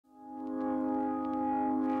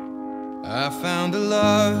I found a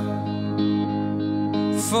love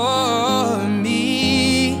for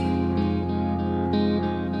me.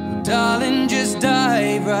 Well, darling, just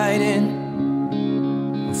dive right in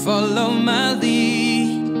and follow my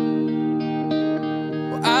lead.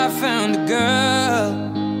 Well, I found a girl,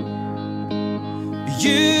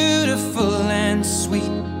 beautiful and sweet.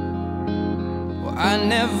 Well, I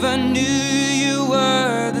never knew you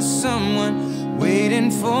were the someone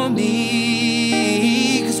waiting for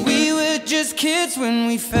me. 'Cause we were just kids when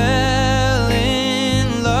we fell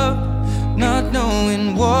in love, not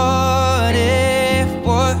knowing what it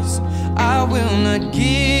was. I will not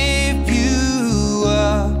give you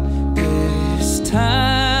up this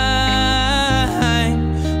time.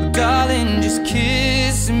 But darling, just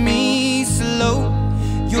kiss me slow.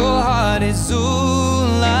 Your heart is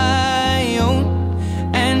all I own,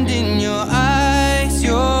 and in your eyes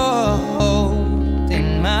you're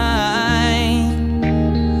holding mine.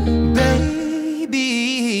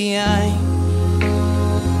 Baby, I'm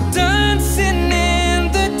dancing in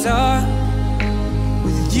the dark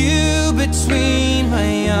with you between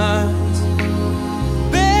my arms,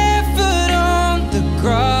 barefoot on the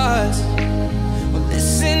grass. We're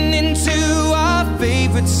listening to our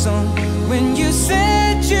favorite song. When you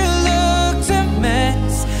said you looked a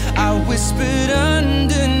mess, I whispered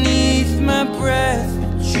underneath my breath,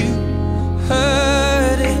 but you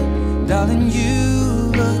heard it. Darling, you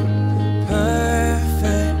look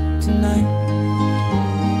perfect tonight.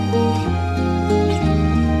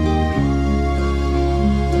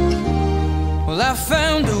 Well, I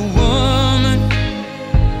found a woman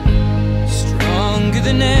stronger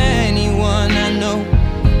than anyone I know.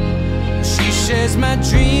 She shares my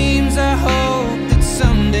dreams. I hope that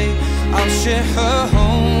someday I'll share her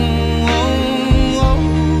home.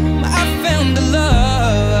 I found a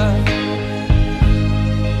love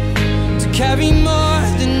to carry more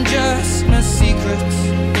than just my secrets,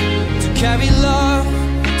 to carry love